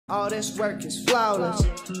All this work is flawless.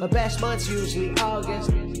 My best month's usually August.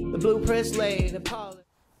 The blueprint's laid and polished.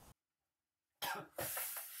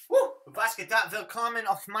 Woo! Was geht ab? Willkommen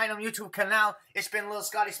auf meinem YouTube-Kanal. Ich bin Lil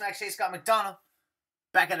Scotty Smack Scott McDonald.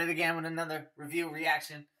 Back at it again with another review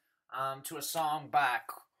reaction to a song by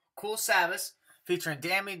Kool Savas featuring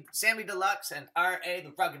Samy Deluxe and R.A.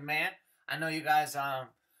 the Rugged Man. I know you guys have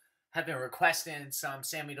been requesting some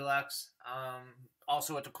Samy Deluxe.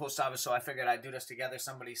 Also with the Kool Savas, so I figured I'd do this together.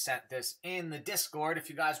 Somebody sent this in the Discord. If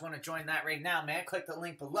you guys want to join that right now, man, click the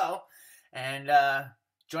link below and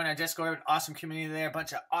join our Discord. Awesome community there, a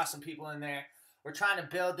bunch of awesome people in there. We're trying to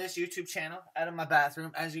build this YouTube channel out of my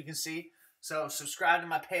bathroom, as you can see. So subscribe to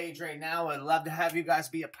my page right now. I'd love to have you guys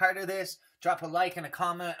be a part of this. Drop a like and a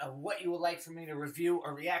comment of what you would like for me to review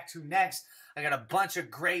or react to next. I got a bunch of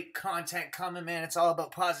great content coming, man. It's all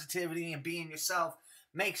about positivity and being yourself.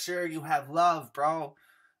 Make sure you have love, bro.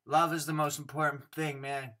 Love is the most important thing,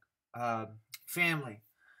 man. Family.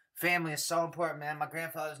 Family is so important, man. My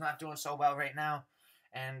grandfather's not doing so well right now.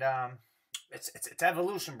 And it's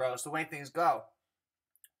evolution, bro. It's the way things go.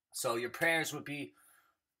 So your prayers would be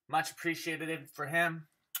much appreciated for him.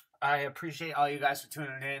 I appreciate all you guys for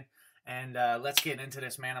tuning in. And let's get into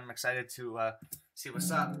this, man. I'm excited to see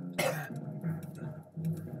what's up.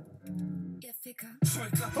 I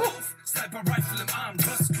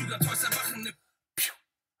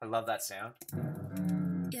love that sound.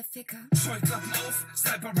 Ihr Ficker. Scheuklappen auf,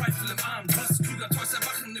 Sniper Rifle im Arm. Was klüger Toys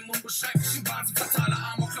erwachen im unbeschreiblichen Wahnsinn.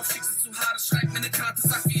 Fataler Amoklauf, schickst du zu hart. Schreibt mir eine Karte,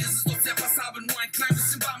 sagt, wie ist es doch sehr passabel. Nur ein klein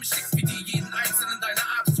bisschen warm, ich schickt wie die jeden einzelnen deiner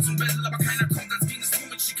Art. Ruf zum Battle, aber keiner kommt, als ging es nur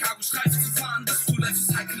mit Chicago Streifen zu fahren. Das True-Life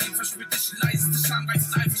ist Cycling, verspürt dich leiseste Scham.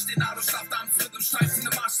 Reißt eifrig den Ado, schlaft am Flirt im Streifen.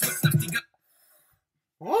 Der Marsch wird nach die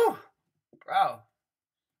Woo! Bro,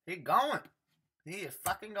 he going. He is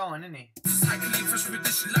fucking going, isn't he? Cycling verspürt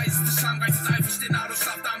dich leiseste Scham. Reißt eifrig den Ado,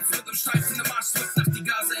 schlaft am Flirt im Streifen. Der Marsch wird nach die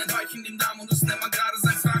Gase, entweichen dem Darm. Und es nennt man gerade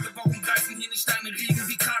sein Frage, warum greifen hier nicht deine Regeln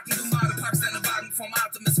wie Kraken? Du Made, packst deine Wagen vom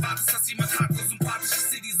Atem. Es wartest, dass jemand hart und sympathisch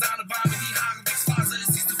ist. Dir die Sahne warm in die Haare. Wechsphase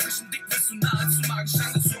ist, siehst du frisch und dick, wirst du nahezu magisch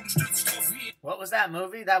angezogen. Stürzt drauf wie... What was that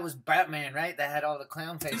movie? That was Batman, right? That had all the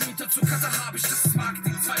clown faces. Unterzuckerte habe ich, das ist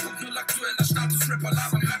Marketing 2.0, aktueller Status, Rapper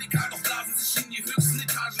labern radikal, doch blasen sich in die höchsten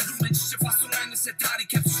Etagen. Du menschliche Fassung eines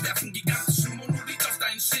Etadi-Caps, werfen gigantischen Monolith auf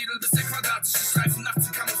deinen Schädel, bis der quadratische Streifen nachts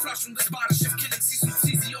in Camouflage und das Badeschiff killing ziehst und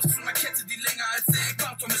zieh sie auf zu einer Kette, die länger als der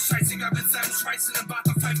Äquator. Mir scheißegal, wenn seinem Schweiß in der Bart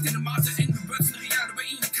pfeift, in der Mate, eng gebürzen, real über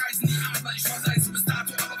ihn kreisen die Adler. Ich war leise bis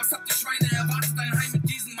dato, aber was habt ihr Schweine erwartet? Ein Heim mit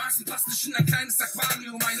diesen Maßen passt nicht in ein kleines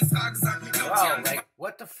Aquarium. Meine Frage sagt mir, glaubt ihr an die...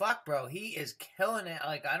 What the fuck, bro? He is killing it.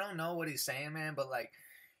 Like, I don't know what he's saying, man, but like,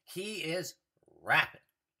 he is rapping.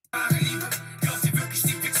 Wahre Liebe, glaubt ihr wirklich,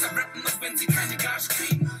 die Wichser rappen, auch wenn sie keine Gage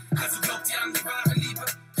kriegen? Also glaubt ihr an die wahre Liebe?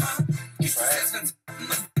 Ha? Ich tu's erst, wenn sie rappen,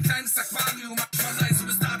 noch ein kleines Aquarium. Ich war leise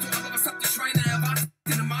bis dato, aber was habt ihr Schweine erwartet?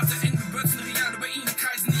 In der Mate, eng gebürzen, real über ihnen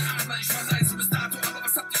kreisen die Adler. Ich war leise bis dato, aber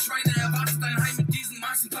was habt ihr Schweine erwartet? Ein Heim mit diesen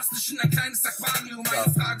Maßen passt nicht in ein kleines Aquarium.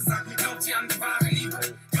 Meine Frage sagt mir, glaubt ihr an die wahre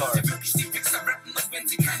Liebe? Glaubt ihr wirklich, die Wichser rappen, auch wenn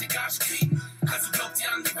sie keine Gage kriegen? Also glaubt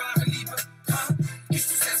ihr an die wahre Liebe? Ha? Ich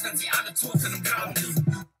tu's erst, wenn sie alle tot in einem Graben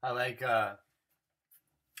liegen. I like, R.A.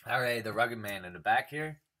 the Rugged Man in the back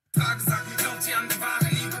here. Frage sagt mir, glaubt ihr an die wahre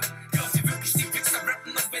Liebe? Glaubt ihr wirklich, die Wichser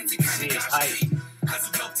rappen, auch wenn sie keine Gage kriegen?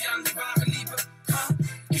 Also glaubt ihr an die wahre Liebe? Ha?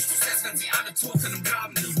 Ich tu's erst, wenn sie alle tot in einem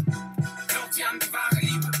Graben liegen. Glaubt ihr an die wahre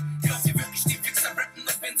Liebe? Glaubt ihr wirklich, die Wichser rappen,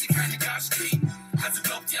 auch wenn sie keine Gage kriegen? Also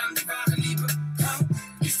glaubt ihr an die wahre Liebe? Ha?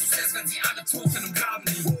 Ich tu's erst, wenn sie alle tot in einem Graben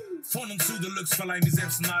liegen. Von und zu Deluxe verleihen die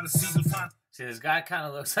selbst nahe das Siegel fahren. See, this guy kind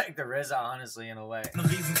of looks like the RZA, honestly, in a way. Eine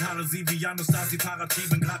Riesenkarre, sie wie Janus, da sie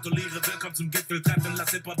Paratrieben. Gratuliere, willkommen zum Gipfel, treffen,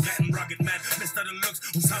 lass Hip-Hop retten. Rugged Man, Mr. Deluxe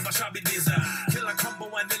und Samba Shabidese.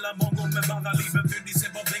 Killer-Combo, ein Villa Mongo mit wahrer Liebe. Für die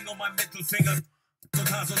Hip-Hop-Ring um mein Mittelfinger.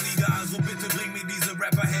 Total solide, also bitte bring mir diese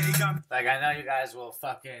Rapper, hey, Like, I know you guys will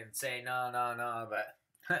fucking say no, no, no, but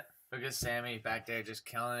look at Samy back there just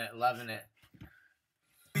killing it, loving it.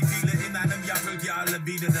 Wie viele in einem Jahr füllt ihr alle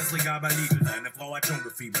wieder das Regal bei Liebe. Deine Frau hat schon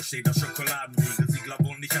Gefieber, steht auf Schokoladenriegel. Sie glaubt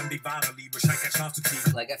wohl nicht an die wahre Liebe, scheint kein Schlaf zu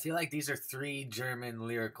kriegen. Like, I feel like these are 3 German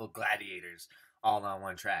lyrical gladiators all on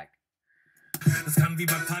one track. Das kann wie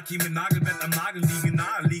beim Parky mit Nagelbett am Nagel liegen,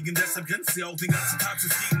 nahe liegen. Deshalb grinst sie auch den ganzen Tag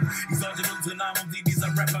zufrieden. Ihr solltet unsere Namen und die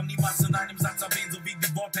dieser Rapper niemals in einem Satz erwähnen, so wie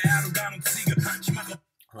die Worte Erdogan und Ziege. Ich mache...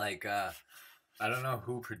 Like, I don't know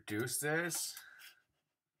who produced this.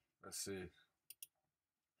 Let's see.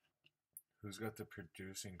 Who's got the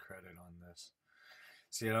producing credit on this?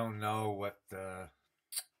 See, I don't know what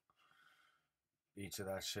each of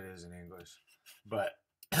that shit is in English, but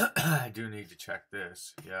I do need to check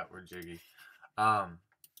this. Yeah, we're jiggy.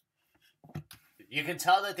 You can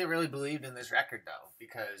tell that they really believed in this record, though,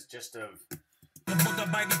 because just of... And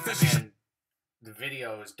the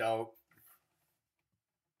video is dope.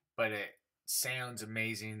 But it sounds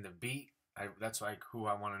amazing. The beat, that's like who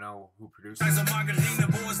I want to know who produced it.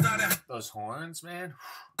 Those horns, man.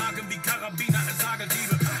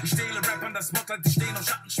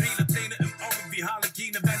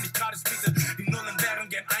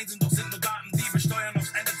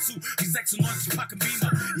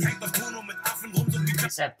 He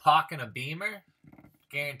said Pac in a Beamer?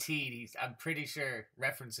 Guaranteed. I'm pretty sure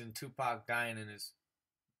referencing Tupac dying in his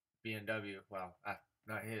BMW. Well,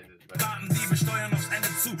 not his, but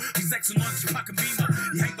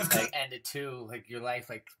like ended too, like your life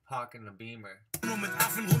like Pac in a Beamer.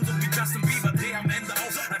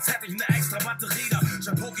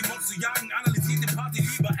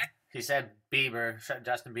 He said Bieber,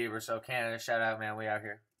 Justin Bieber, so Canada, shout out, man, we out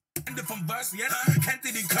here.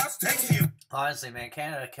 Honestly, man,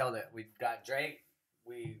 Canada killed it. We got Drake,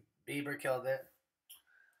 Bieber killed it.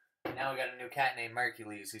 Now we got a new cat named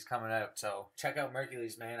Mercules. He's coming out, so check out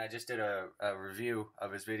Mercules, man. I just did a review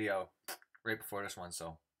of his video right before this one,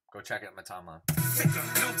 so go check it out my timeline.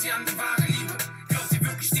 Glaubt ihr an die wahre Liebe? Glaubt ihr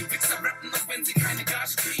wirklich, die Wichser rappen, auch wenn sie keine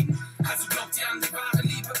Gage kriegen? Also glaubt ihr an die wahre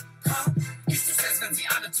Liebe? Ist es erst, wenn sie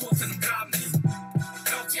alle tot im Graben liegen?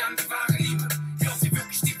 Glaubt ihr an die wahre Liebe? Glaubt ihr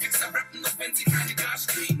wirklich, die Wichser rappen, auch wenn sie keine Gage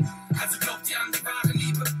kriegen? Also glaubt ihr an die wahre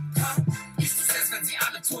Liebe? Ist es erst, wenn sie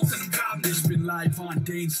alle tot im Graben liegen? Ich bin live on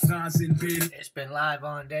Dane's Straße in Berlin. Ich bin live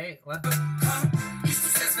on Dane. What? Ist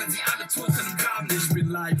es erst, wenn sie alle tot im Graben liegen? Ich bin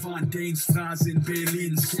live on Dane's Straße in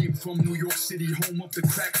Berlin. Came from New York City, home of the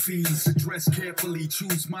crack fiends. Address carefully,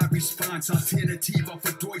 choose my response. Alternative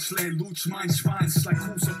für Deutschland, lutsch mein Schwanz. Like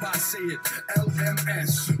Kool Savas say it,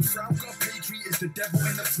 LMS. Frauke Petrie is the devil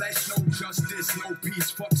in the flesh. No justice, no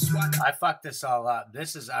peace, fuck SWAT. I fucked this all up.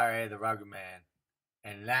 This is R.A. the Rugged Man.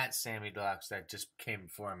 And that's Samy Deluxe that just came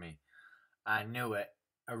before me. I knew it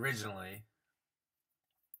originally.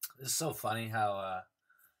 It's so funny how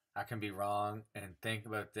I can be wrong and think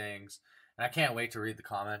about things. And I can't wait to read the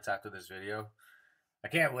comments after this video. I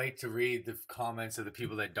can't wait to read the comments of the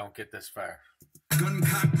people that don't get this far. Gun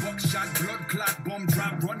cock, buckshot, blood clot, bomb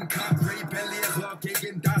drop, run cop, rebelliere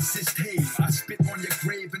gegen das System. I spit on your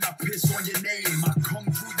grave and I piss on your name. I come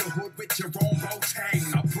through your hood with your own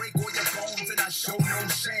Rotang. I break all your bones and I show no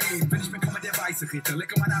shame. Wenn ich bekomme der weiße Ritter,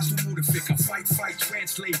 lecker mein Arsch, du Mudeficker. Fight, fight,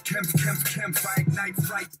 translate, kämpf, kämpf, kämpf, I ignite,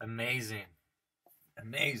 fight. Amazing.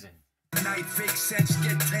 Amazing. Night fake sense,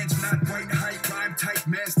 get tense, not right hype, rhyme tight,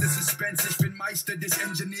 master suspense. Ich bin Meister des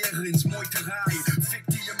Engineerings, Meuterei. Fick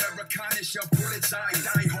die amerikanische Polizei.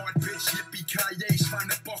 Die hard bitch, yippie-ki-yay,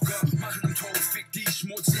 Schweinebocker. Machen im Tod, fick die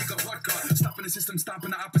schmutzige Rocker. Stopping the system,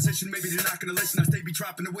 stopping the opposition. Maybe they're not gonna listen as they be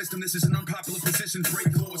dropping the wisdom. This is an unpopular position.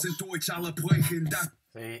 Break laws in Deutsch, alle brechen.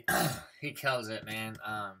 He kills it, man.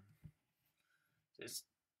 Just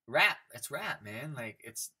rap. It's rap, man. Like,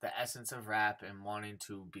 it's the essence of rap and wanting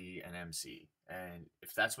to be an MC. And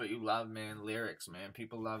if that's what you love, man, lyrics, man.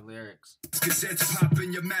 People love lyrics. I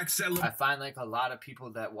find, like, a lot of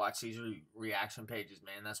people that watch these reaction pages,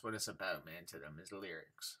 man, that's what it's about, man, to them, is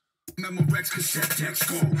lyrics. Glaubt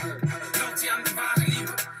ihr an die wahre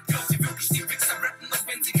Liebe? Glaubt ihr wirklich, die Wichser rappen, auch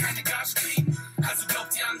wenn sie keine Gage kriegen? Also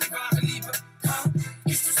glaubt ihr an die wahre Liebe?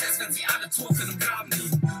 Ist es erst, wenn sie alle tot im Graben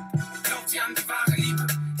liegen? Glaubt ihr an die wahre Liebe?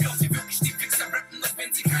 Glaubt ihr wirklich, die Wichser rappen, auch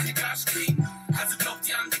wenn sie keine Gage kriegen? Also glaubt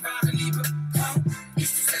ihr an die wahre Liebe?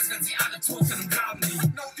 Ist es erst, wenn sie alle tot im Graben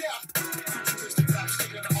liegen?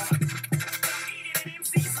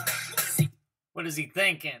 What is he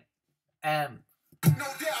thinking? No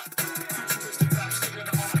doubt.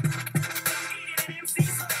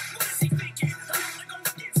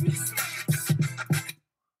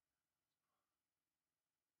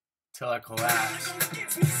 Till I collapse.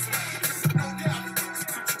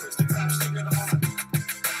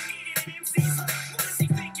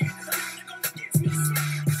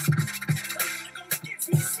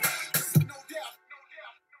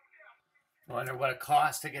 Wonder what it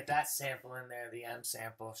costs to get that sample in there, the M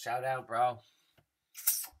sample. Shout out, bro.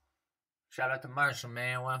 Shout out to Marshall,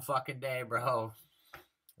 man. One fucking day, bro.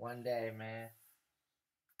 One day, man.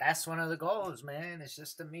 That's one of the goals, man. It's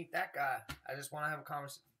just to meet that guy. I just want to have a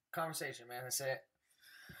conversation, man. That's it.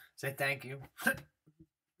 Say thank you.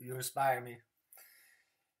 You inspire me.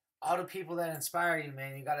 All the people that inspire you,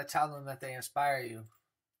 man, you got to tell them that they inspire you.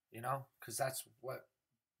 You know? Because that's what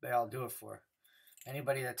they all do it for.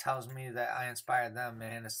 Anybody that tells me that I inspired them,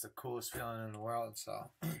 man, it's the coolest feeling in the world.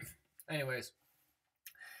 So, anyways,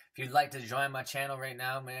 if you'd like to join my channel right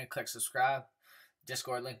now, man, click subscribe.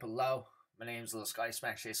 Discord link below. My name's 𝐂𝐎𝐍𝐶,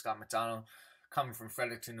 SMAK, 𝐂𝐎𝐍𝐶. coming from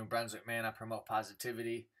Fredericton, New Brunswick, man, I promote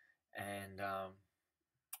positivity and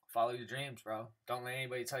follow your dreams, bro. Don't let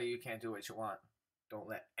anybody tell you can't do what you want. Don't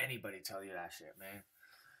let anybody tell you that shit, man.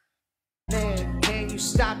 Man, can you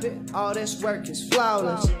stop it? All this work is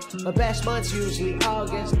flawless. My best month's usually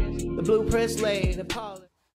August. The blueprint's laid, the polish.